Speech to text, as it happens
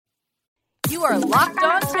You are Locked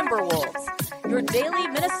On Timberwolves, your daily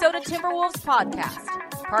Minnesota Timberwolves podcast,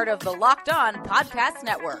 part of the Locked On Podcast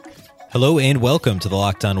Network. Hello and welcome to the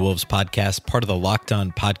Locked On Wolves podcast, part of the Locked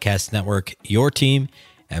On Podcast Network, your team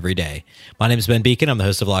every day. My name is Ben Beacon. I'm the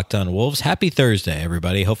host of Locked On Wolves. Happy Thursday,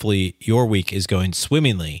 everybody. Hopefully your week is going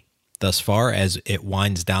swimmingly thus far as it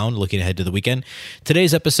winds down, looking ahead to the weekend.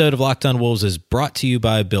 Today's episode of Locked On Wolves is brought to you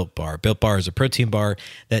by Built Bar. Built Bar is a protein bar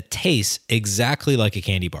that tastes exactly like a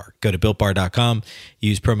candy bar. Go to BuiltBar.com,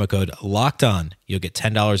 use promo code LOCKEDON. You'll get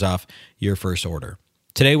 $10 off your first order.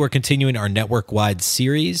 Today we're continuing our network-wide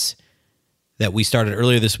series that we started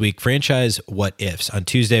earlier this week, Franchise What-Ifs. On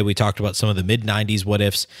Tuesday, we talked about some of the mid-90s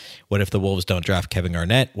what-ifs. What if the Wolves don't draft Kevin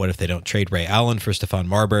Garnett? What if they don't trade Ray Allen for Stephon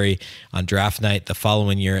Marbury on draft night the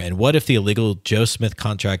following year? And what if the illegal Joe Smith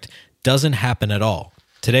contract doesn't happen at all?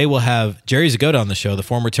 Today, we'll have Jerry Zgoda on the show, the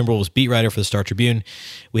former Timberwolves beat writer for the Star Tribune.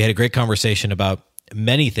 We had a great conversation about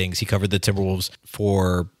many things. He covered the Timberwolves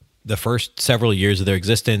for the first several years of their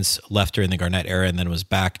existence, left during the Garnett era, and then was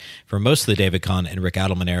back for most of the David Kahn and Rick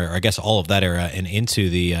Adelman era, or I guess all of that era, and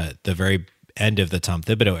into the very end of the Tom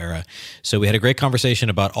Thibodeau era. So we had a great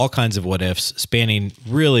conversation about all kinds of what-ifs, spanning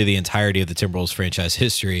really the entirety of the Timberwolves franchise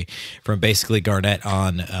history, from basically Garnett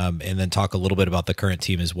on, and then talk a little bit about the current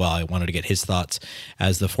team as well. I wanted to get his thoughts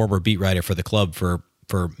as the former beat writer for the club for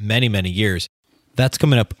many, many years. That's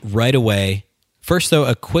coming up right away. First, though,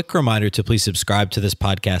 a quick reminder to please subscribe to this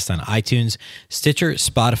podcast on iTunes, Stitcher,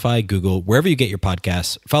 Spotify, Google, wherever you get your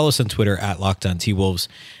podcasts. Follow us on Twitter at LockedOnTWolves.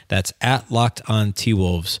 That's at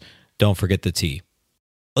LockedOnTWolves. Don't forget the T.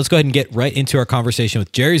 Let's go ahead and get right into our conversation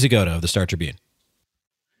with Jerry Zgoda of the Star Tribune.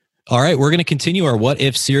 All right, we're going to continue our What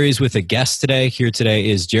If series with a guest today. Here today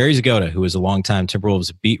is Jerry Zgoda, who is a longtime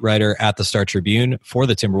Timberwolves beat writer at the Star Tribune for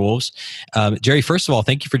the Timberwolves. Jerry, first of all,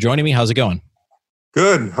 thank you for joining me. How's it going?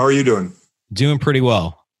 Good. How are you doing? Doing pretty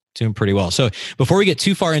well. So before we get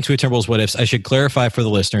too far into a Timberwolves what-ifs, I should clarify for the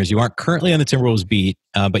listeners, you aren't currently on the Timberwolves beat,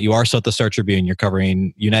 but you are still at the Star Tribune. You're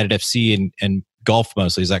covering United FC and golf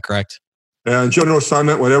mostly. Is that correct? And general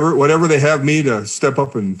assignment, whatever they have me to step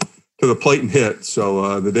up and to the plate and hit.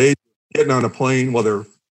 So the days of getting on a plane, well, they're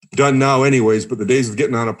done now anyways, but the days of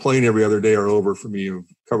getting on a plane every other day are over for me of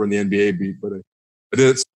covering the NBA beat. But I did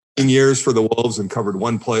it 16 years for the Wolves and covered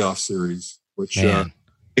one playoff series, which I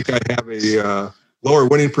think I have a lower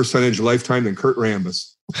winning percentage lifetime than Kurt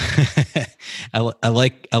Rambis. I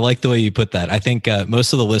like the way you put that. I think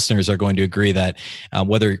most of the listeners are going to agree that I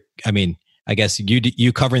guess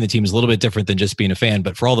you covering the team is a little bit different than just being a fan,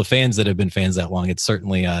 but for all the fans that have been fans that long, it's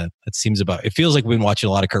certainly it feels like we've been watching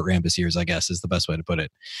a lot of Kurt Rambis years, I guess is the best way to put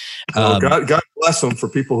it. God bless them for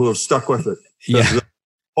people who have stuck with it. Yeah.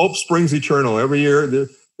 Hope springs eternal. Every year,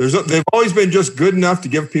 they've always been just good enough to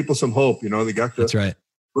give people some hope. You know, they got that's right.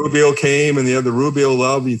 Rubio came and they had the Rubio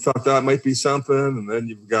love. You thought that might be something. And then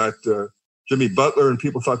you've got Jimmy Butler and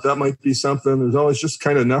people thought that might be something. There's always just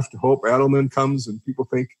kind of enough to hope. Adelman comes and people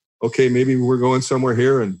think, okay, maybe we're going somewhere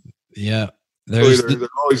here. And yeah, they're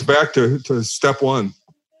always back to step one.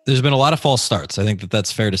 There's been a lot of false starts. I think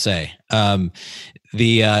that's fair to say. In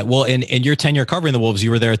your tenure covering the Wolves, you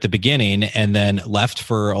were there at the beginning and then left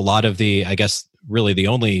for a lot of the, I guess, really the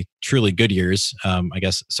only truly good years, I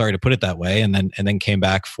guess, sorry to put it that way, and then came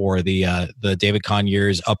back for the David Kahn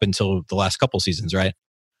years up until the last couple seasons, right?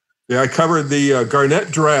 Yeah, I covered the Garnett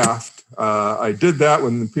draft. I did that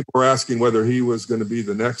when people were asking whether he was going to be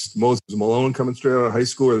the next Moses Malone coming straight out of high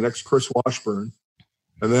school or the next Chris Washburn.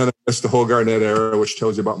 And then I missed the whole Garnett era, which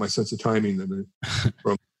tells you about my sense of timing.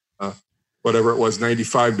 From whatever it was,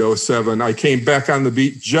 95 to 07, I came back on the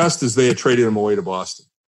beat just as they had traded him away to Boston.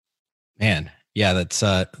 Man. Yeah, that's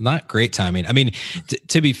not great timing. I mean,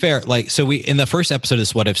 to be fair, we in the first episode of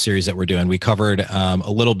this What If series that we're doing, we covered a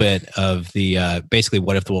little bit of the basically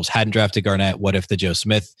what if the Wolves hadn't drafted Garnett, what if the Joe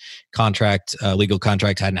Smith contract, legal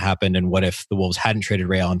contract hadn't happened, and what if the Wolves hadn't traded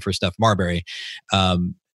Ray Allen for Steph Marbury.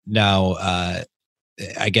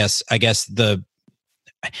 I guess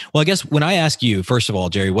when I ask you, first of all,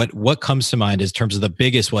 Jerry, what comes to mind in terms of the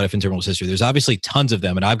biggest what if in Timberwolves history? There's obviously tons of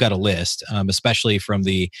them, and I've got a list, especially from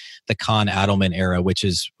the Kahn Adelman era, which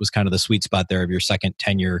was kind of the sweet spot there of your second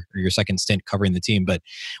tenure or your second stint covering the team. But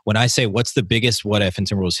when I say what's the biggest what if in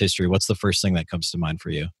Timberwolves history, what's the first thing that comes to mind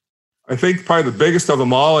for you? I think probably the biggest of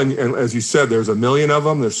them all, and as you said, there's a million of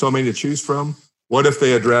them. There's so many to choose from. What if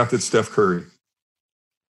they had drafted Steph Curry?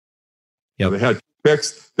 Yeah, they had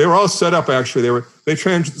picks. They were all set up. Actually, they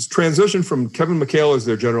transitioned from Kevin McHale as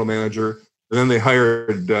their general manager, and then they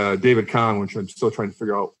hired David Kahn, which I'm still trying to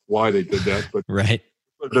figure out why they did that. But right,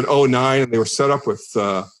 in 2009, and they were set up with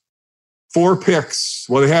 4 picks.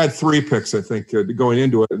 Well, they had 3 picks, I think, going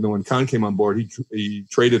into it. And then when Kahn came on board, he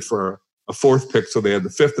traded for a fourth pick. So they had the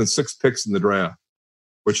fifth and sixth picks in the draft,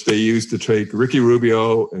 which they used to take Ricky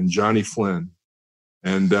Rubio and Johnny Flynn.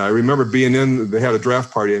 And I remember they had a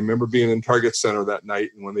draft party. I remember being in Target Center that night.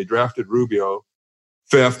 And when they drafted Rubio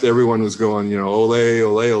fifth, everyone was going, ole,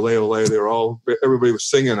 ole, ole, ole. Everybody was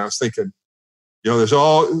singing. I was thinking, there's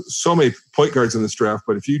so many point guards in this draft,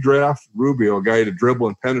 but if you draft Rubio, a guy to dribble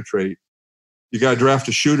and penetrate, you got to draft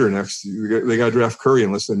a shooter next. They got to draft Curry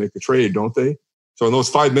unless they make a trade, don't they? So in those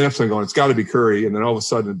 5 minutes, I'm going, it's got to be Curry. And then all of a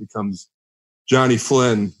sudden it becomes Johnny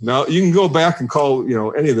Flynn. Now you can go back and call,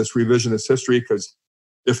 any of this revisionist history, because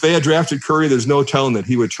if they had drafted Curry, there's no telling that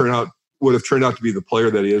he would have turned out to be the player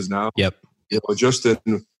that he is now. Yep. Just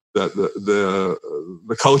in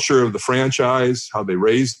the culture of the franchise, how they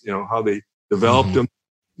raised, how they developed him.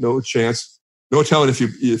 No chance, no telling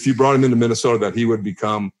if you brought him into Minnesota that he would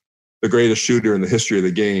become the greatest shooter in the history of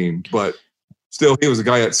the game. But still, he was a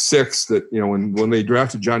guy at 6 that, when they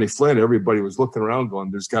drafted Johnny Flynn, everybody was looking around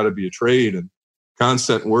going, there's got to be a trade. And Kahn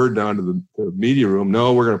sent word down to the media room,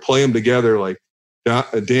 no, we're going to play them together like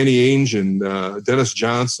Danny Ainge and Dennis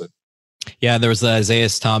Johnson. Yeah, there was the Isaiah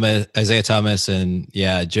Thomas and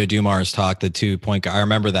Joe Dumars talk, the 2-point guy. I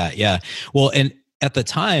remember that. Yeah. Well, and at the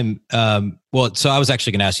time, so I was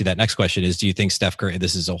actually going to ask you that next question is, do you think Steph Curry,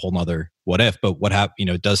 this is a whole nother what if, but what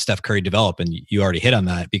happened, does Steph Curry develop? And you already hit on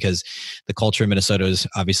that because the culture in Minnesota is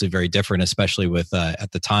obviously very different, especially with,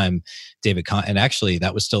 at the time, David Kahn, and actually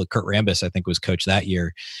that was still Kurt Rambis, I think was coach that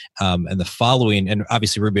year. And the following, and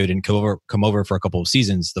obviously Rubio didn't come over for a couple of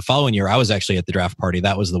seasons. The following year, I was actually at the draft party.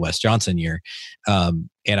 That was the Wes Johnson year. And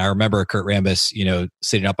I remember Kurt Rambis,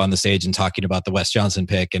 sitting up on the stage and talking about the Wes Johnson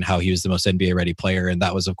pick and how he was the most NBA ready player. And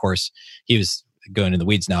that was, of course, he was going in the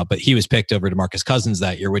weeds now, but he was picked over DeMarcus Cousins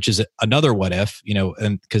that year, which is another what if,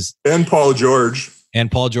 and Paul George.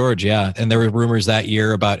 Yeah. And there were rumors that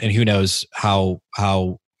year about, and who knows how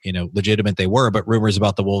legitimate they were, but rumors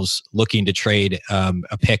about the Wolves looking to trade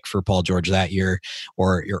a pick for Paul George that year,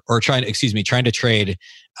 or trying to trade.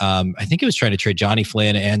 I think it was trying to trade Johnny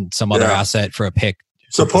Flynn and some other asset for a pick.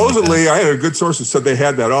 Supposedly, I had a good source that said they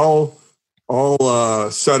had that all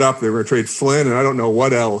set up. They were going to trade Flynn, and I don't know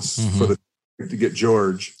what else to get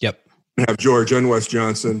George. Yep, and have George and Wes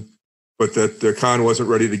Johnson, but that Kahn wasn't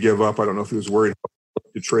ready to give up. I don't know if he was worried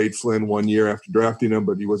to trade Flynn 1 year after drafting him,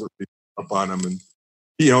 but he wasn't ready to give up on him.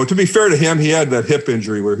 And to be fair to him, he had that hip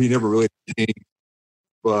injury where he never really came.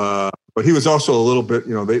 But he was also a little bit,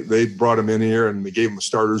 they brought him in here and they gave him a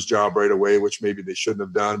starter's job right away, which maybe they shouldn't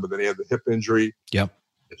have done. But then he had the hip injury. Yep.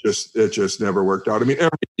 It just never worked out. I mean,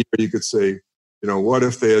 every year you could say, what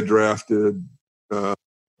if they had drafted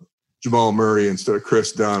Jamal Murray instead of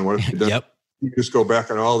Chris Dunn? What if they done? Yep. You just go back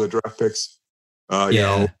on all the draft picks. They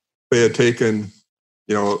had taken,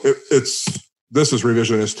 this is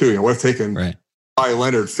revisionist too. What if taken Kawhi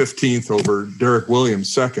Leonard 15th over Derek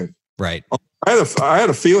Williams 2nd? Right. I had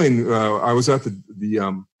a feeling. I was at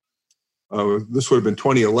the this would have been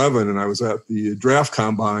 2011, and I was at the draft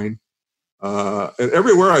combine. And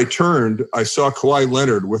everywhere I turned, I saw Kawhi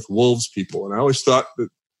Leonard with Wolves people, and I always thought that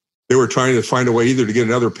they were trying to find a way either to get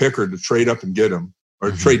another pick or to trade up and get him,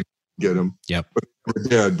 or trade and get him. Yep. But they never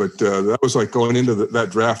did. But that was like going into that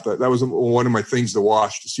draft. That was one of my things to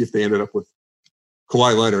watch to see if they ended up with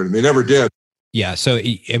Kawhi Leonard, and they never did. Yeah. So,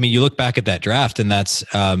 I mean, you look back at that draft and that's,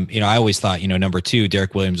 I always thought, number 2,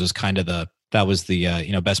 Derek Williams was kind of the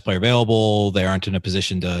best player available. They aren't in a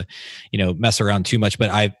position to, mess around too much,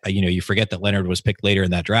 but you forget that Leonard was picked later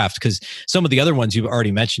in that draft because some of the other ones you've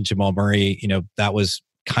already mentioned, Jamal Murray, that was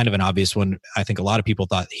kind of an obvious one. I think a lot of people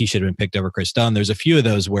thought he should have been picked over Chris Dunn. There's a few of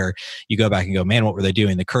those where you go back and go, man, what were they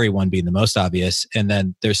doing? The Curry one being the most obvious. And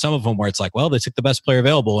then there's some of them where it's like, well, they took the best player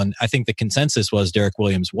available. And I think the consensus was Derek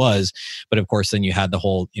Williams was, but of course, then you had the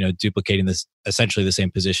whole, duplicating this essentially the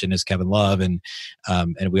same position as Kevin Love. And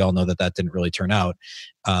we all know that didn't really turn out.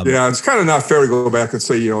 It's kind of not fair to go back and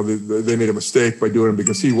say, they made a mistake by doing him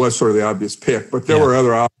because he was sort of the obvious pick, but there were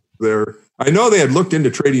other options there. I know they had looked into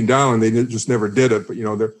trading down. They just never did it. But,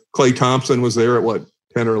 Klay Thompson was there at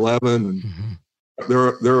 10 or 11. And there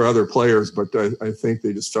are other players, but I think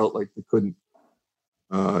they just felt like they couldn't.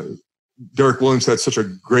 Derek Williams had such a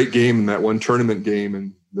great game in that one tournament game.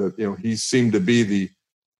 And that, he seemed to be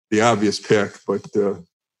the obvious pick. But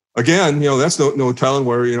again, that's no telling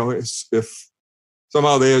where, if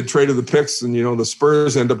somehow they had traded the picks and, the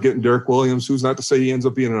Spurs end up getting Derek Williams, who's not to say he ends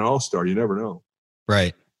up being an all-star. You never know.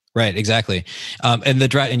 Right, exactly. And the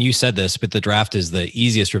draft, and you said this, but the draft is the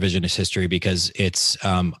easiest revisionist history because it's,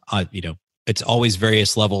 it's always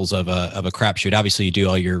various levels of a crapshoot. Obviously, you do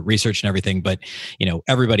all your research and everything, but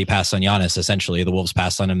everybody passed on Giannis. Essentially, the Wolves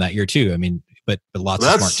passed on him that year too. I mean, but lots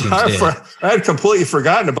of smart teams did. I had completely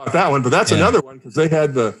forgotten about that one, but that's another one because they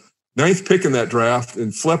had the 9th pick in that draft,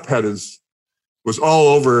 and Flip was all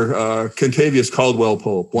over Kentavious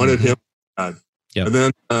Caldwell-Pope. Wanted him, and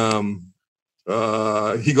then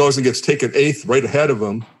he goes and gets taken 8th right ahead of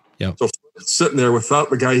him. Yep. So Flip's sitting there without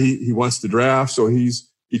the guy he wants to draft, so he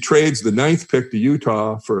trades the 9th pick to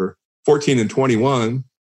Utah for 14 and 21.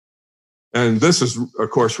 And this is, of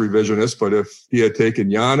course, revisionist, but if he had taken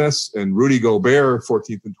Giannis and Rudy Gobert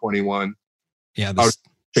 14th and 21,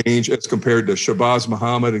 change as compared to Shabazz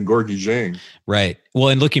Muhammad and Gorgui Dieng. Right. Well,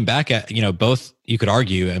 and looking back at, both, you could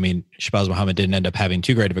argue, I mean, Shabazz Muhammad didn't end up having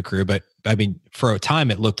too great of a career, but I mean, for a time,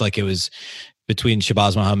 it looked like it was between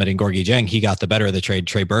Shabazz Muhammad and Gorgui Dieng. He got the better of the trade.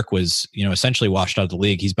 Trey Burke was, essentially washed out of the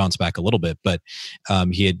league. He's bounced back a little bit, but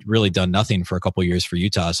he had really done nothing for a couple of years for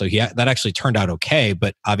Utah. So that actually turned out okay.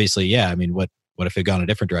 But obviously, I mean, what if it gone a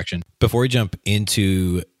different direction? Before we jump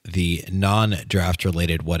into the non-draft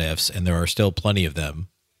related what ifs, and there are still plenty of them,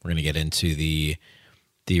 we're going to get into the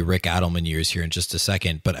Rick Adelman years here in just a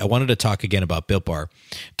second, but I wanted to talk again about Built Bar.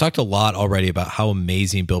 Talked a lot already about how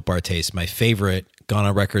amazing Built Bar tastes. My favorite, gone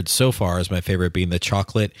on record so far, is my favorite being the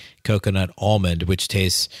chocolate coconut almond, which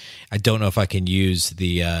tastes, I don't know if I can use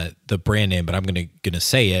the brand name, but I'm gonna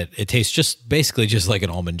say it. It tastes basically just like an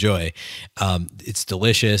Almond Joy. It's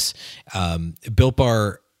delicious. Built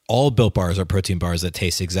Bar. All Built Bars are protein bars that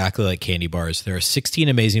taste exactly like candy bars. There are 16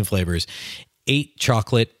 amazing flavors, 8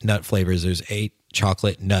 chocolate nut flavors. There's 8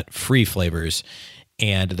 chocolate nut free flavors,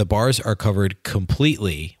 and the bars are covered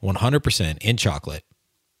completely 100% in chocolate.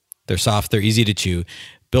 They're soft, they're easy to chew.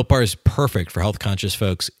 Built Bar is perfect for health conscious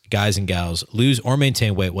folks, guys and gals. Lose or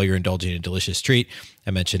maintain weight while you're indulging in a delicious treat.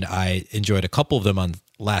 I mentioned I enjoyed a couple of them on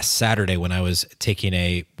last Saturday when I was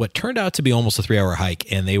taking what turned out to be almost a 3-hour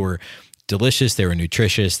hike, and they were delicious. They were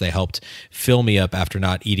nutritious. They helped fill me up after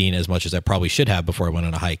not eating as much as I probably should have before I went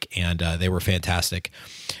on a hike. And they were fantastic.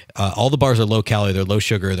 All the bars are low calorie. They're low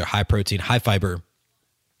sugar. They're high protein, high fiber.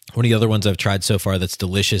 One of the other ones I've tried so far that's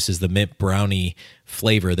delicious is the mint brownie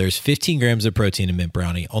flavor. There's 15 grams of protein in mint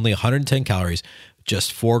brownie, only 110 calories,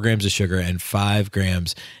 just 4 grams of sugar, and 5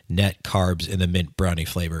 grams net carbs in the mint brownie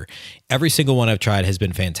flavor. Every single one I've tried has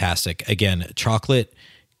been fantastic. Again, chocolate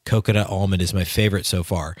coconut almond is my favorite so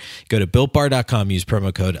far. Go to BuiltBar.com, use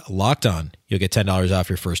promo code LOCKEDON. You'll get $10 off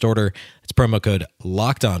your first order. It's promo code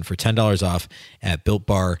LOCKEDON for $10 off at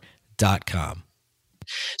BuiltBar.com.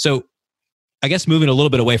 So I guess moving a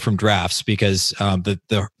little bit away from drafts, because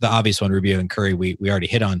the obvious one, Rubio and Curry, we already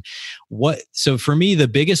hit on. So for me, the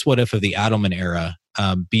biggest what if of the Adelman era,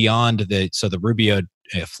 beyond the Rubio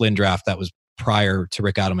Flynn draft that was prior to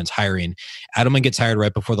Rick Adelman's hiring. Adelman gets hired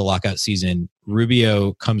right before the lockout season.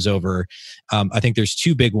 Rubio comes over. I think there's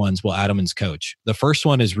 2 big ones while Adelman's coach. The first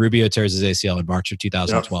one is Rubio tears his ACL in March of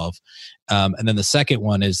 2012. Yep. And then the second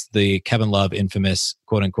one is the Kevin Love infamous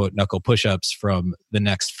quote unquote knuckle push-ups from the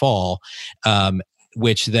next fall,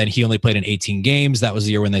 which then he only played in 18 games. That was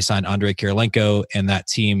the year when they signed Andrei Kirilenko, and that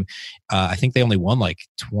team, I think they only won like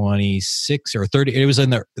 26 or 30. It was in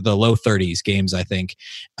the low 30s games, I think,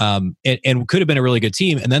 and could have been a really good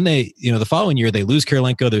team. And then they, the following year they lose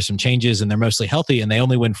Kirilenko. There's some changes, and they're mostly healthy, and they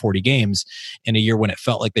only win 40 games in a year when it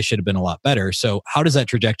felt like they should have been a lot better. So how does that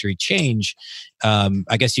trajectory change?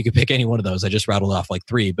 I guess you could pick any one of those. I just rattled off like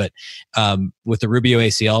 3, but with the Rubio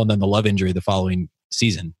ACL and then the Love injury the following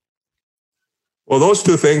season. Well, those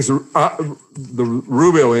 2 things, the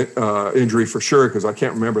Rubio injury for sure, because I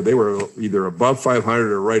can't remember. They were either above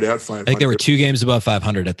 500 or right at 500. I think there were 2 games above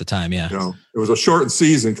 500 at the time, yeah. It was a shortened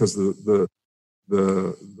season because the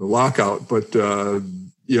lockout, but,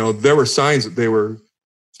 there were signs that they were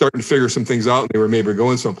starting to figure some things out and they were maybe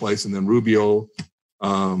going someplace. And then Rubio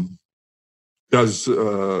tears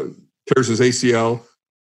his ACL.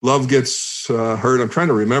 Love gets hurt. I'm trying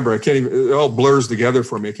to remember. It all blurs together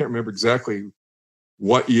for me. I can't remember exactly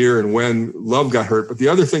what year and when Love got hurt. But the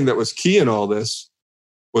other thing that was key in all this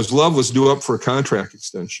was Love was due up for a contract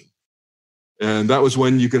extension. And that was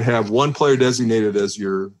when you could have one player designated as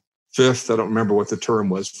your 5th. I don't remember what the term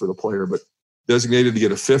was for the player, but designated to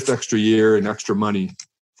get a 5th extra year and extra money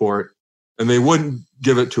for it. And they wouldn't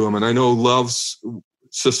give it to him. And I know Love's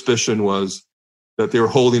suspicion was that they were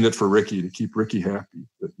holding it for Ricky to keep Ricky happy.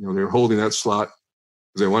 That, they were holding that slot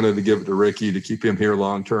because they wanted to give it to Ricky to keep him here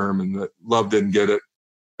long term, and that Love didn't get it.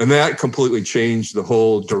 And that completely changed the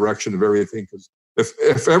whole direction of everything. Because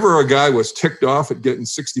if ever a guy was ticked off at getting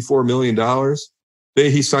 $64 million, the day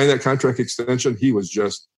he signed that contract extension, he was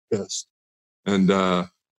just pissed. And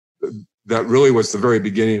that really was the very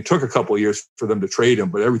beginning. It took a couple of years for them to trade him,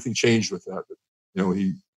 but everything changed with that.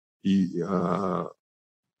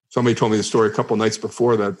 Somebody told me the story a couple of nights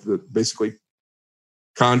before that basically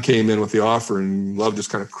Kahn came in with the offer and Love just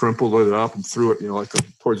kind of crumpled it up and threw it,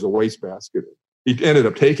 towards the wastebasket. He ended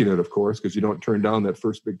up taking it, of course, because you don't turn down that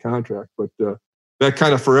first big contract. But that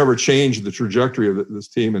kind of forever changed the trajectory of this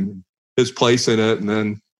team and his place in it. And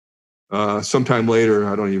then sometime later,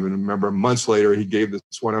 I don't even remember, months later, he gave this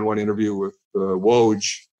one-on-one interview with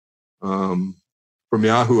Woj from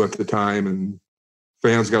Yahoo at the time. And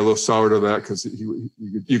fans got a little sour to that because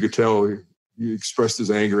you could tell he expressed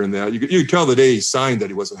his anger in that. You could tell the day he signed that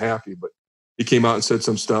he wasn't happy, but he came out and said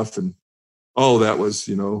some stuff, and all of that was,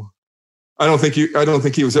 I don't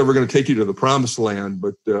think he was ever going to take you to the promised land.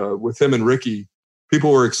 But with him and Ricky,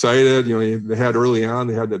 people were excited. They had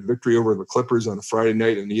that victory over the Clippers on a Friday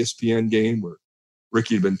night in an ESPN game where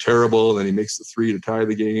Ricky had been terrible. Then he makes the three to tie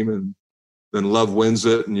the game, and then Love wins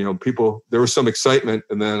it. And there was some excitement,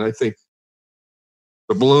 and then I think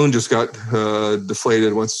the balloon just got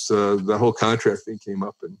deflated once the whole contract thing came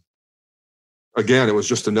up. And again, it was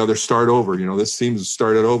just another start over. This team has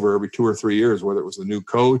started over every 2 or 3 years, whether it was a new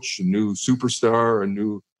coach, a new superstar, a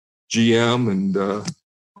new GM. And when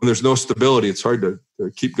there's no stability, it's hard to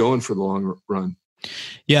keep going for the long run.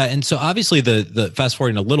 Yeah. And so obviously the fast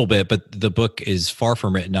forwarding a little bit, but the book is far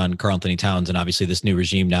from written on Karl-Anthony Towns. And obviously this new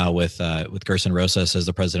regime now with Gerson Rosas as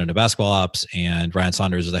the president of basketball ops and Ryan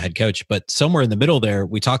Saunders as the head coach. But somewhere in the middle there,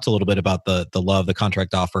 we talked a little bit about the Love, the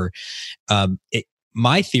contract offer.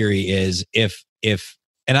 My theory is if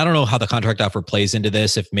and I don't know how the contract offer plays into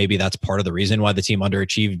this, if maybe that's part of the reason why the team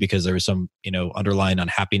underachieved, because there was some, underlying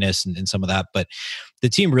unhappiness and some of that. But the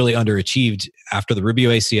team really underachieved after the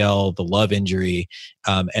Rubio ACL, the Love injury.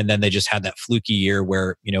 And then they just had that fluky year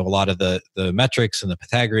where, a lot of the metrics and the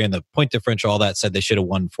Pythagorean, the point differential, all that said they should have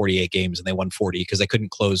won 48 games and they won 40 because they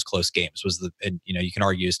couldn't close close games. You can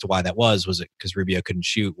argue as to why that was. Was it because Rubio couldn't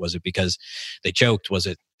shoot? Was it because they choked? Was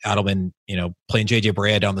it Adelman, playing JJ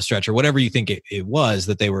Barea down the stretch, or whatever you think it was,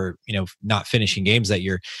 that they were, not finishing games that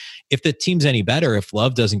year. If the team's any better, if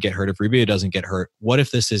Love doesn't get hurt, if Rubio doesn't get hurt, what if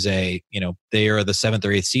this is they are the 7th or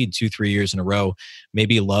 8th seed 2-3 years in a row?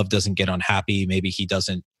 Maybe Love doesn't get unhappy. Maybe he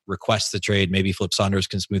doesn't request the trade. Maybe Flip Saunders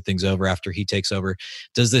can smooth things over after he takes over.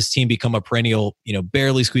 Does this team become a perennial,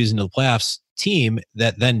 barely squeeze into the playoffs team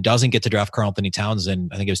that then doesn't get to draft Karl-Anthony Towns in,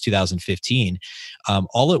 I think it was 2015.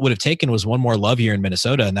 All it would have taken was one more Love year in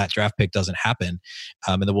Minnesota, and that draft pick doesn't happen.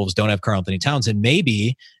 And the Wolves don't have Karl-Anthony Towns. And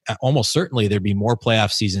maybe, almost certainly, there'd be more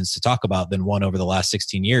playoff seasons to talk about than one over the last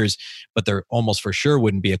 16 years. But there almost for sure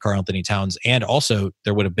wouldn't be a Karl-Anthony Towns. And also,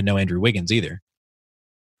 there would have been no Andrew Wiggins either.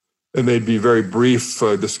 And they'd be very brief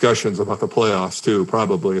discussions about the playoffs, too,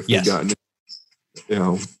 probably, if they'd gotten,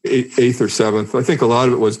 8th or 7th. I think a lot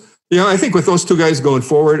of it was, I think with those two guys going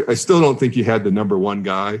forward, I still don't think you had the number one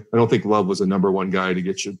guy. I don't think Love was a number one guy to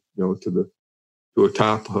get you, to a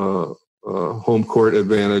top home court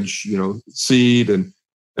advantage, seed. And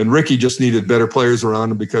Ricky just needed better players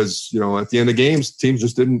around him because, at the end of games, teams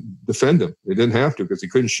just didn't defend him. They didn't have to because he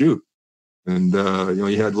couldn't shoot. And,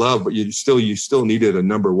 you had Love, but you still needed a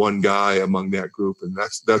number one guy among that group. And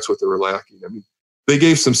that's what they were lacking. I mean, they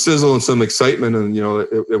gave some sizzle and some excitement, and,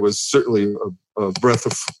 it was certainly a breath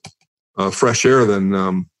of fresh air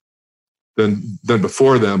than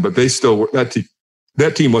before them, but they still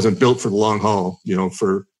that team wasn't built for the long haul,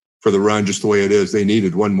 for the run just the way it is. They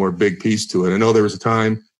needed one more big piece to it. I know there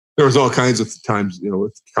was all kinds of times,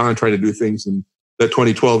 with Kahn trying to do things in that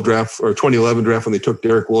 2012 draft or 2011 draft when they took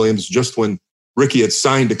Derek Williams, just when Ricky had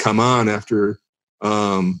signed to come on after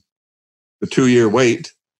the 2-year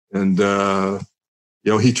wait, and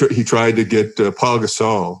he tried to get Paul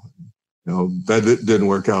Gasol. That didn't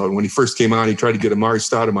work out. And when he first came on, he tried to get Amari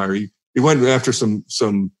Stoudemire. He went after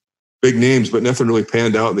some big names, but nothing really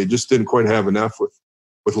panned out. They just didn't quite have enough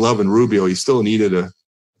with Love and Rubio. He still needed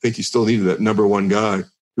that number one guy.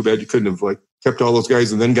 Too bad you couldn't have kept all those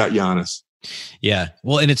guys and then got Giannis. Yeah.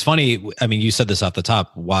 Well, and it's funny. I mean, you said this off the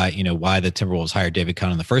top, why the Timberwolves hired David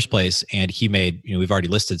Kahn in the first place. And he made, we've already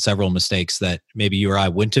listed several mistakes that maybe you or I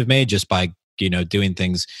wouldn't have made just by, doing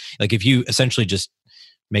things like if you essentially just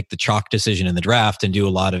make the chalk decision in the draft and do a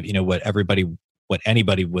lot of, what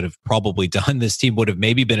anybody would have probably done, this team would have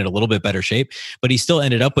maybe been in a little bit better shape, but he still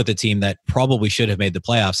ended up with a team that probably should have made the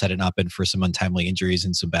playoffs had it not been for some untimely injuries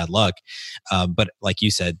and some bad luck. But like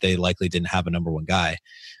you said, they likely didn't have a number one guy.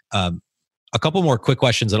 A couple more quick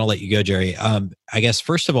questions and I'll let you go, Jerry. I guess,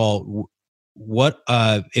 first of all, what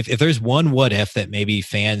if there's one what if that maybe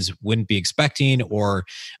fans wouldn't be expecting, or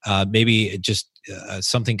maybe just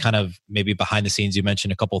something kind of maybe behind the scenes? You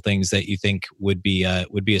mentioned a couple things that you think would be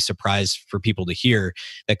a surprise for people to hear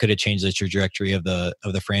that could have changed the trajectory of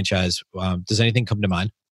the franchise. Does anything come to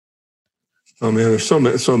mind? Oh man, there's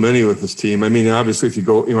so many with this team. I mean, obviously, if you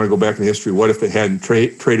want to go back in history, what if they hadn't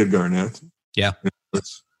traded Garnett? Yeah.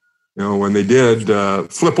 When they did,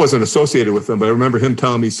 Flip wasn't associated with them, but I remember him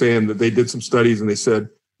telling me, saying that they did some studies and they said,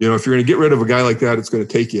 if you're going to get rid of a guy like that, it's going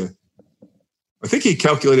to take you, I think he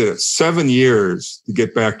calculated it 7 years to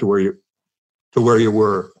get back to where you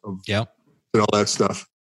were. Yeah. And all that stuff.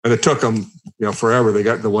 And it took them, forever. They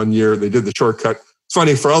got the 1 year, they did the shortcut. It's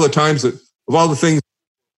funny, for all the times that, of all the things,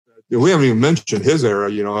 we haven't even mentioned his era,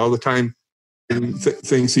 all the time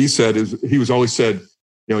things he said he was always said,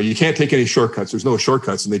 you can't take any shortcuts. There's no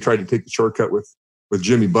shortcuts. And they tried to take the shortcut with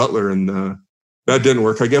Jimmy Butler, and that didn't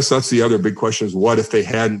work. I guess that's the other big question is, what if they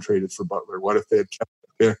hadn't traded for Butler? What if they had kept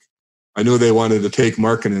the pick? I knew they wanted to take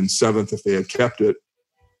Markkanen 7th if they had kept it.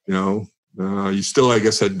 You still, I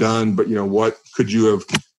guess, had done, but, what could you have?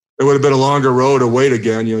 It would have been a longer road to wait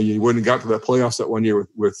again. You wouldn't have got to the playoffs that 1 year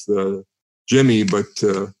with Jimmy, but,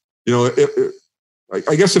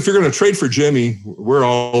 I guess if you're going to trade for Jimmy, we're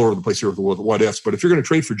all over the place here with the what ifs, but if you're going to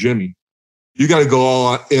trade for Jimmy, you got to go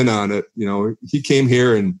all in on it. He came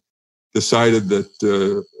here and decided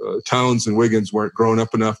that Towns and Wiggins weren't grown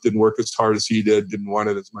up enough, didn't work as hard as he did, didn't want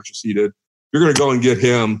it as much as he did. You're going to go and get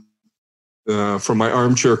him from my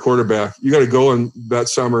armchair quarterback. You got to go in that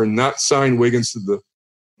summer and not sign Wiggins to the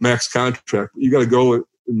max contract. You got to go and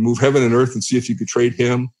move heaven and earth and see if you could trade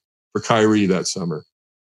him for Kyrie that summer.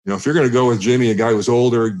 If you're going to go with Jimmy, a guy who's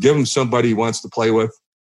older, give him somebody he wants to play with.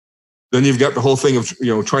 Then you've got the whole thing of,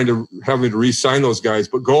 having to re-sign those guys,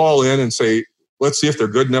 but go all in and say, let's see if they're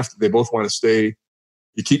good enough that they both want to stay.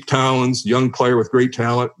 You keep Towns, young player with great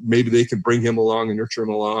talent. Maybe they can bring him along and nurture him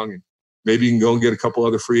along. And maybe you can go and get a couple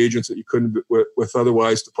other free agents that you couldn't with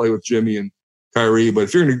otherwise to play with Jimmy and Kyrie. But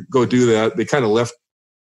if you're going to go do that, they kind of left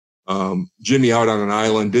Jimmy out on an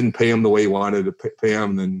island, didn't pay him the way he wanted to pay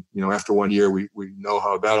him. And then, after 1 year, we know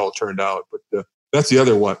how that all turned out. But that's the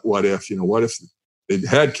other what if, what if they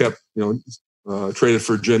had kept, traded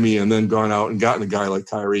for Jimmy and then gone out and gotten a guy like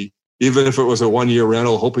Kyrie, even if it was a 1 year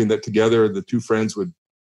rental, hoping that together the two friends would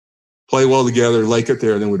play well together, like it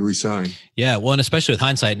there, and then would resign. Yeah, well, and especially with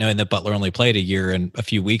hindsight, knowing that Butler only played a year and a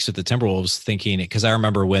few weeks with the Timberwolves, thinking, because I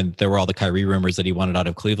remember when there were all the Kyrie rumors that he wanted out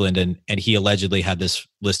of Cleveland, and he allegedly had this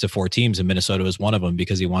list of 4 teams, and Minnesota was one of them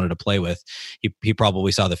because he wanted to play with. He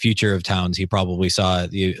probably saw the future of Towns. He probably saw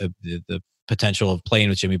the potential of playing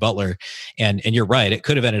with Jimmy Butler, and you're right, it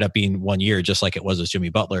could have ended up being 1 year, just like it was with Jimmy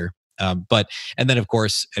Butler. And then of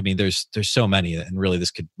course, I mean, there's so many, and really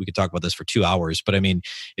we could talk about this for 2 hours, but I mean,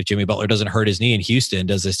 if Jimmy Butler doesn't hurt his knee in Houston,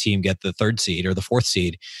 does this team get the 3rd seed or the 4th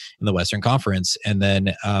seed in the Western Conference and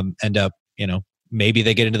then end up, maybe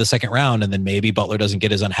they get into the second round and then maybe Butler doesn't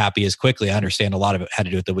get as unhappy as quickly. I understand a lot of it had to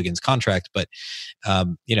do with the Wiggins contract, but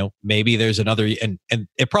maybe there's another, and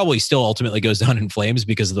it probably still ultimately goes down in flames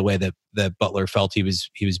because of the way that Butler felt he was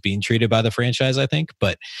being treated by the franchise, I think.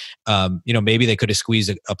 But, maybe they could have squeezed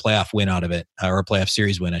a playoff win out of it, or a playoff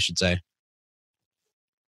series win, I should say.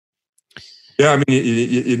 Yeah, I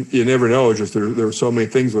mean, you never know. Just there were so many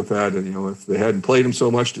things with that, and if they hadn't played him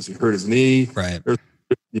so much, does he hurt his knee? Right.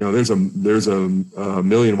 There's a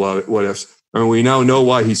million what ifs. I mean, we now know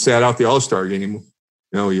why he sat out the All-Star game.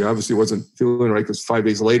 He obviously wasn't feeling right because 5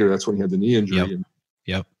 days later, that's when he had the knee injury.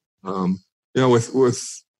 Yep.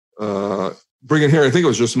 With bringing here, I think it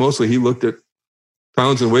was just mostly he looked at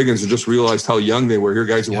Towns and Wiggins and just realized how young they were. Here,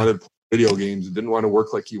 guys who wanted to play video games, didn't want to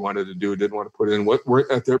work like he wanted to do, didn't want to put in what were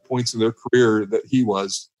at their points in their career that he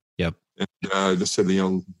was. Yep. And just said,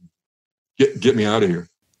 get me out of here.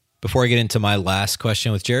 Before I get into my last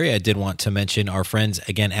question with Jerry, I did want to mention our friends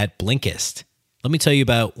again at Blinkist. Let me tell you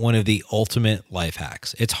about one of the ultimate life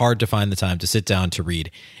hacks. It's hard to find the time to sit down to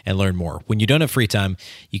read and learn more. When you don't have free time,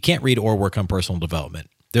 you can't read or work on personal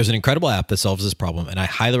development. There's an incredible app that solves this problem, and I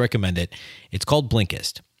highly recommend it. It's called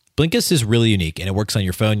Blinkist. Blinkist is really unique, and it works on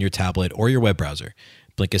your phone, your tablet, or your web browser.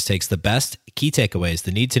 Blinkist takes the best key takeaways,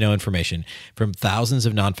 the need-to-know information from thousands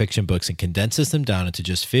of nonfiction books and condenses them down into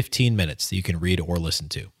just 15 minutes that you can read or listen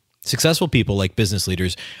to. Successful people like business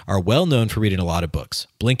leaders are well known for reading a lot of books.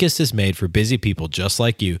 Blinkist is made for busy people just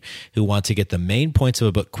like you who want to get the main points of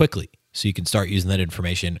a book quickly so you can start using that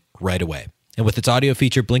information right away. And with its audio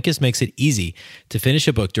feature, Blinkist makes it easy to finish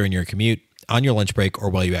a book during your commute, on your lunch break,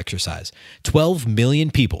 or while you exercise. 12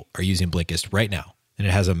 million people are using Blinkist right now, and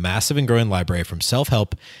it has a massive and growing library from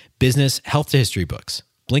self-help, business, health to history books.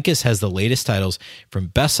 Blinkist has the latest titles from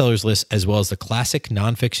bestsellers lists as well as the classic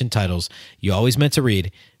nonfiction titles you always meant to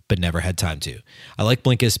read but never had time to. I like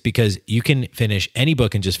Blinkist because you can finish any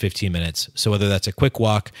book in just 15 minutes. So whether that's a quick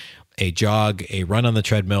walk, a jog, a run on the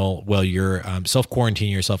treadmill while you're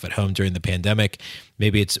self-quarantining yourself at home during the pandemic,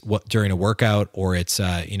 maybe it's during a workout, or it's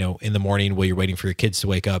in the morning while you're waiting for your kids to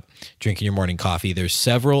wake up, drinking your morning coffee. There's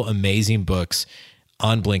several amazing books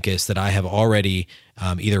on Blinkist that I have already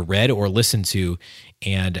either read or listened to,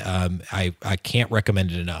 and I can't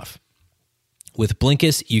recommend it enough. With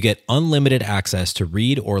Blinkist, you get unlimited access to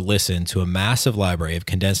read or listen to a massive library of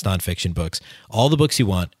condensed nonfiction books, all the books you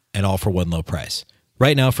want, and all for one low price.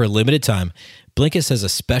 Right now, for a limited time, Blinkist has a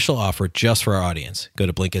special offer just for our audience. Go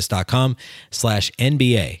to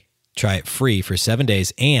Blinkist.com/NBA. Try it free for 7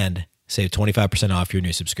 days and save 25% off your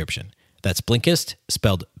new subscription. That's Blinkist,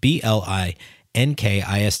 spelled BLINKIST,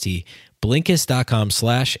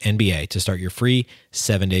 Blinkist.com/NBA to start your free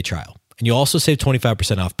 7-day trial. And you'll also save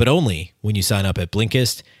 25% off, but only when you sign up at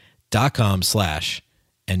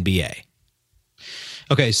Blinkist.com/NBA.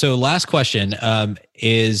 Okay, so last question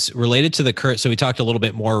is related to the current. So we talked a little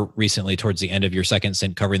bit more recently towards the end of your second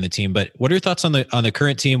stint covering the team. But what are your thoughts on the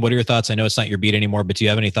current team? What are your thoughts? I know it's not your beat anymore, but do you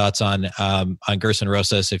have any thoughts on Gerson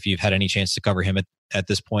Rosas, if you've had any chance to cover him at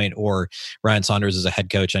this point, or Ryan Saunders as a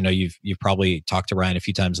head coach? I know you've probably talked to Ryan a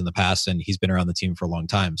few times in the past, and he's been around the team for a long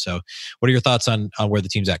time. So what are your thoughts on where the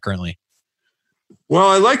team's at currently? Well,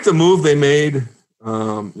 I like the move they made.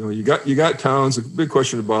 You got Towns. A big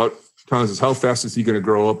question about Towns is how fast is he going to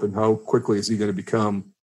grow up, and how quickly is he going to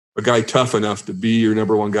become a guy tough enough to be your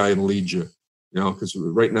number one guy and lead you? Because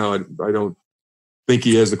right now I don't think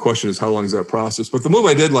he has. The question is how long is that process? But the move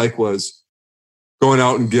I did like was going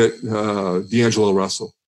out and get D'Angelo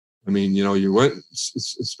Russell. I mean, you went,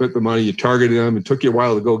 spent the money, you targeted him. It took you a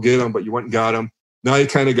while to go get him, but you went and got him. Now you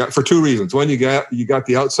kind of got, for two reasons. One, you got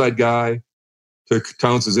the outside guy to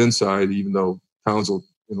Towns' inside, even though Towns will,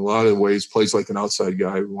 in a lot of ways, plays like an outside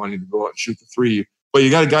guy wanting to go out and shoot the three. But you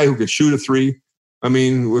got a guy who can shoot a three. I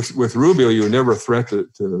mean, with Rubio, you were never a threat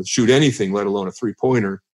to shoot anything, let alone a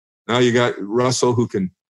three-pointer. Now you got Russell, who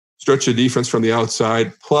can stretch the defense from the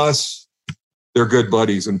outside. Plus, they're good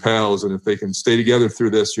buddies and pals, and if they can stay together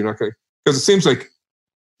through this, you're not going to. Because it seems like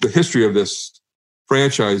the history of this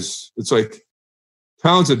franchise, it's like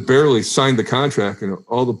Towns had barely signed the contract, and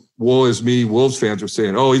all the woe is me Wolves fans are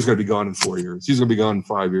saying, "Oh, he's going to be gone in 4 years. He's going to be gone in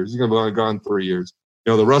 5 years. He's going to be gone in 3 years."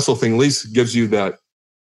 The Russell thing at least gives you that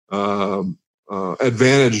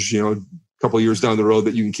advantage. A couple of years down the road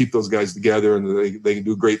that you can keep those guys together, and they can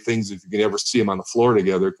do great things if you can ever see them on the floor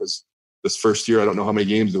together. Because this first year, I don't know how many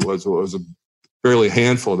games it was. It was a barely a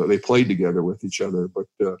handful that they played together with each other. But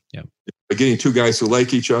getting two guys who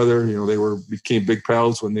like each other, they became big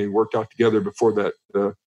pals when they worked out together before that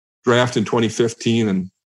draft in 2015. And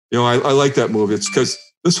I like that move. It's because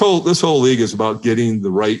this whole league is about getting the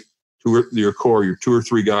right your core, your two or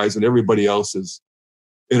three guys, and everybody else is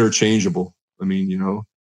interchangeable. I mean,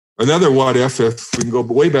 another what if we can go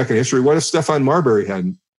way back in history, what if Stephon Marbury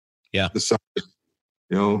hadn't decided?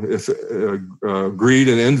 If greed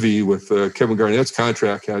and envy with Kevin Garnett's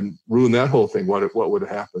contract hadn't ruined that whole thing, what would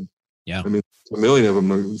have happened? Yeah, I mean, a million of them.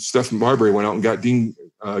 Stephon Marbury went out and got Dean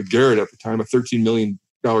Garrett at the time a $13 million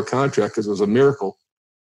contract because it was a miracle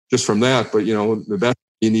just from that. But the best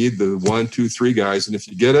you need the 1, 2, 3 guys, and if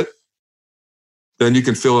you get it, then you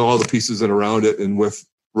can fill all the pieces in around it. And with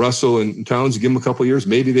Russell and Towns, you give them a couple of years,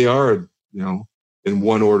 maybe they are in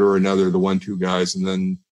one order or another, the 1, 2 guys, and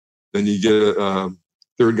then you get a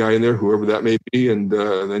third guy in there, whoever that may be, and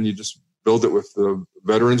then you just build it with the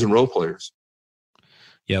veterans and role players.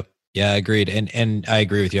 Yep. Yeah, agreed. And I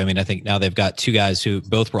agree with you. I mean, I think now they've got two guys who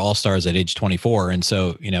both were all-stars at age 24. And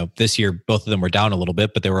so, this year, both of them were down a little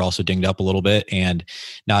bit, but they were also dinged up a little bit and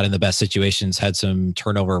not in the best situations, had some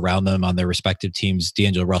turnover around them on their respective teams,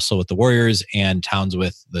 D'Angelo Russell with the Warriors and Towns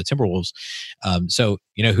with the Timberwolves. So,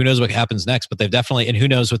 who knows what happens next, but they've definitely, and who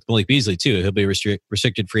knows with Malik Beasley too. He'll be a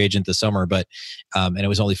restricted free agent this summer, but, and it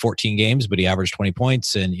was only 14 games, but he averaged 20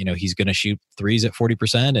 points and, he's going to shoot threes at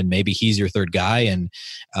 40% and maybe he's your third guy. And,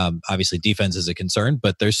 obviously defense is a concern,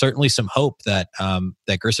 but there's certainly some hope that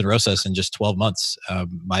that Gerson Rosas in just 12 months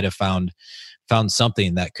might have found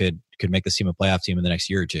something that could make this team a playoff team in the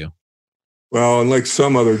next year or two. Well, unlike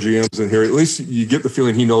some other GMs in here, at least you get the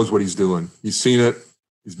feeling he knows what he's doing. He's seen it,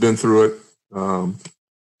 he's been through it,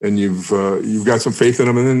 and you've got some faith in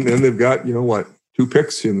him. And then they've got 2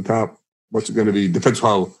 picks in the top. What's it going to be? Depends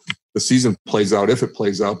how the season plays out, if it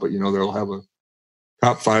plays out. But they'll have a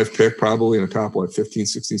top 5 pick probably, and a top 15,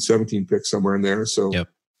 16, 17 pick somewhere in there. So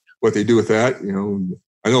what they do with that,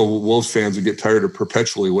 I know Wolves fans would get tired of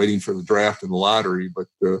perpetually waiting for the draft and the lottery, but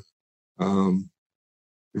you've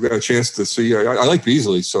got a chance to see. I like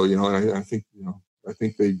Beasley, so and I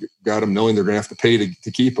think they got him knowing they're going to have to pay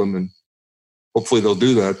to keep him, and hopefully they'll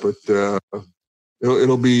do that. But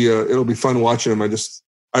it'll be fun watching him.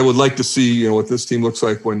 I would like to see what this team looks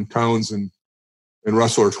like when Towns and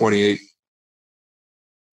Russell are 28.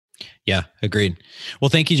 Yeah, agreed. Well,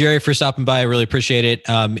 thank you, Jerry, for stopping by. I really appreciate it.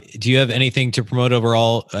 Do you have anything to promote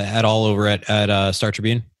overall at all over at Star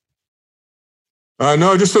Tribune?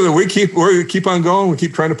 No, just so that we keep on going. We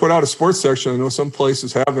keep trying to put out a sports section. I know some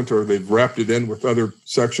places haven't, or they've wrapped it in with other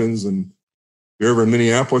sections. And if you're ever in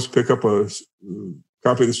Minneapolis, pick up a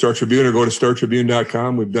copy of the Star Tribune or go to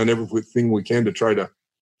startribune.com. We've done everything we can to try to.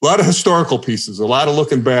 A lot of historical pieces, a lot of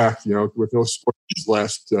looking back, with no sports these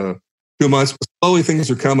last 2 months. But slowly things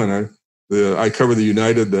are coming. I cover the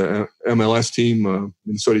United, the MLS team,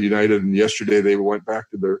 Minnesota United, and yesterday they went back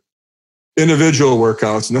to their individual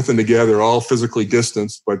workouts, nothing together, all physically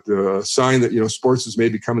distanced, but a sign that, sports is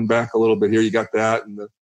maybe coming back a little bit here. You got that. And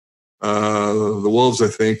the Wolves, I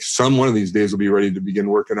think, one of these days will be ready to begin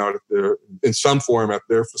working out in some form at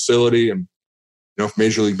their facility. And, if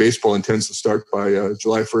Major League Baseball intends to start by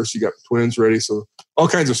July 1st, you got the Twins ready. So all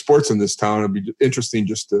kinds of sports in this town. It'd be interesting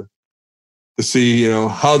just to see,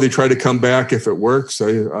 how they try to come back if it works.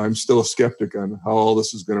 I'm still a skeptic on how all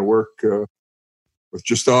this is going to work with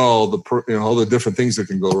just all the different things that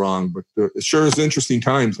can go wrong. But it sure is interesting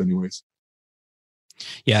times anyways.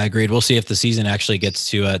 Yeah, agreed. We'll see if the season actually gets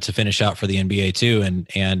to finish out for the NBA too,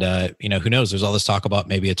 and who knows? There's all this talk about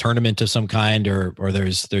maybe a tournament of some kind, or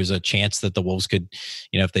there's a chance that the Wolves could,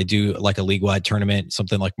 if they do like a league-wide tournament,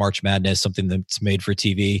 something like March Madness, something that's made for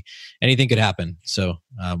TV, anything could happen. So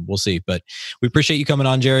we'll see. But we appreciate you coming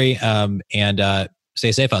on, Jerry, and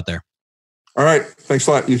stay safe out there. All right, thanks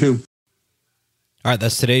a lot. You too. All right,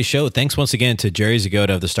 that's today's show. Thanks once again to Jerry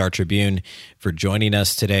Zgoda of the Star Tribune for joining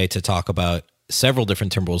us today to talk about several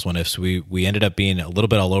different Timberwolves what-ifs. We ended up being a little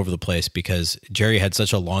bit all over the place because Jerry had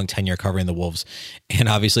such a long tenure covering the Wolves, and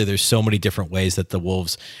obviously there's so many different ways that the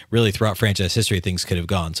Wolves really throughout franchise history things could have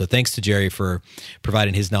gone. So thanks to Jerry for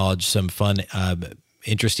providing his knowledge, some fun,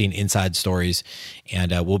 interesting inside stories,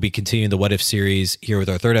 and we'll be continuing the What If series here with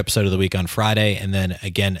our third episode of the week on Friday, and then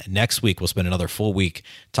again next week we'll spend another full week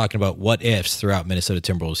talking about what ifs throughout Minnesota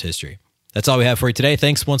Timberwolves history. That's all we have for you today.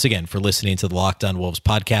 Thanks once again for listening to the Locked On Wolves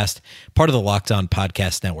podcast, part of the Locked On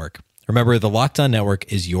Podcast Network. Remember, the Locked On Network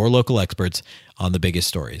is your local experts on the biggest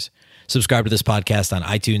stories. Subscribe to this podcast on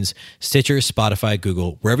iTunes, Stitcher, Spotify,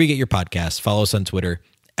 Google, wherever you get your podcasts. Follow us on Twitter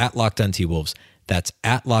at Locked On T-Wolves. That's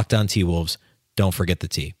at Locked On T-Wolves. Don't forget the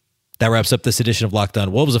T. That wraps up this edition of Locked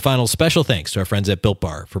On Wolves. A final special thanks to our friends at Built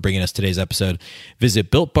Bar for bringing us today's episode. Visit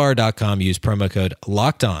BuiltBar.com. Use promo code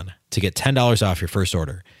LOCKEDON to get $10 off your first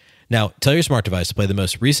order. Now, tell your smart device to play the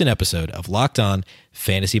most recent episode of Locked On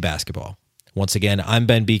Fantasy Basketball. Once again, I'm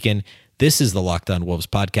Ben Beacon. This is the Locked On Wolves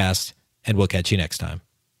podcast, and we'll catch you next time.